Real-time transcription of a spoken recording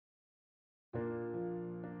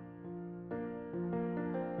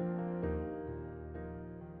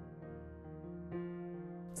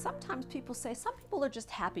sometimes people say some people are just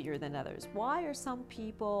happier than others. Why are some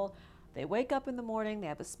people, they wake up in the morning, they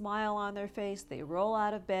have a smile on their face, they roll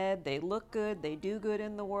out of bed, they look good, they do good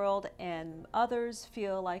in the world, and others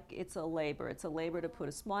feel like it's a labor. It's a labor to put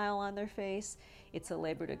a smile on their face. It's a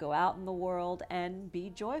labor to go out in the world and be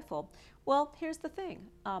joyful. Well, here's the thing.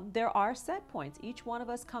 There are set points. Each one of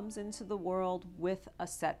us comes into the world with a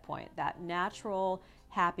set point, that natural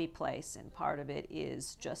happy place, and part of it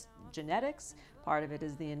is just genetics, part of it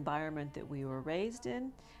is the environment that we were raised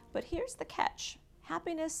in. But here's the catch.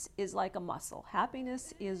 Happiness is like a muscle.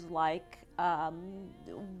 Happiness is like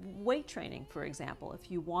weight training, for example.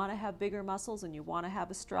 If you want to have bigger muscles and you want to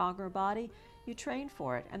have a stronger body, you train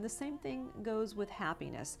for it. And the same thing goes with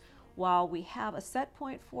happiness. While we have a set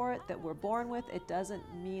point for it that we're born with, it doesn't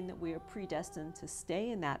mean that we are predestined to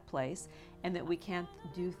stay in that place and that we can't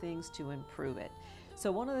do things to improve it.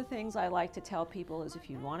 So one of the things I like to tell people is if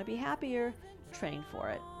you want to be happier, train for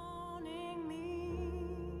it.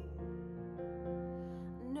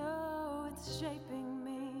 Shaping